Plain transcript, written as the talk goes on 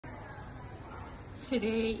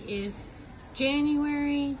Today is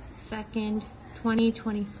January 2nd,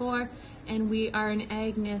 2024, and we are in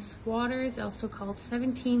Agnes Waters, also called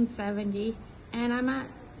 1770, and I'm at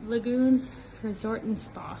Lagoons Resort and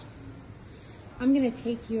Spa. I'm going to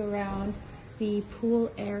take you around the pool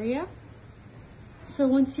area. So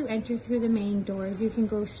once you enter through the main doors, you can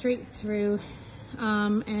go straight through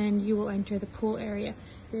and you will enter the pool area.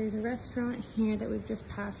 There's a restaurant here that we've just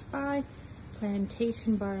passed by,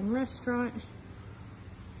 Plantation Bar and Restaurant.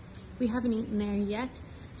 We haven't eaten there yet,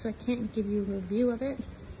 so I can't give you a review of it.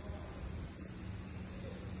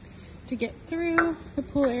 To get through the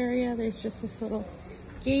pool area, there's just this little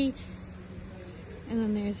gate, and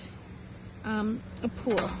then there's a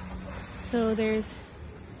pool. So the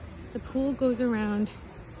pool goes around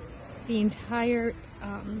the entire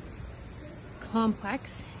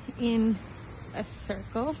complex in a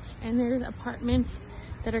circle, and there's apartments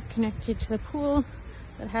that are connected to the pool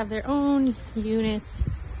that have their own units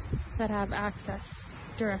that have access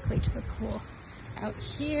directly to the pool. Out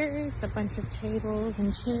here is a bunch of tables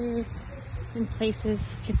and chairs and places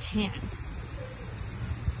to tan.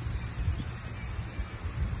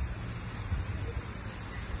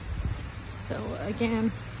 So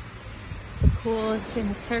again, the pool is in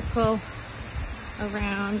a circle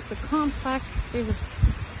around the complex. There's a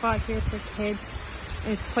spot here for kids.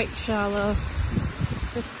 It's quite shallow.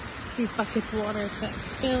 These buckets of water that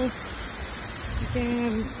fill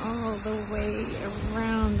again all the way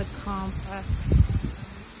around the complex.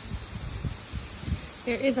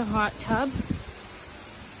 There is a hot tub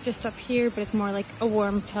just up here, but it's more like a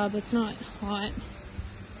warm tub. It's not hot.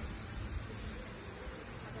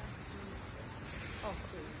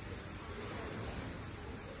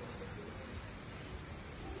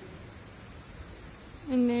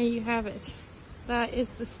 And there you have it. That is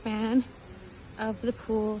the span of the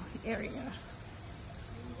pool area.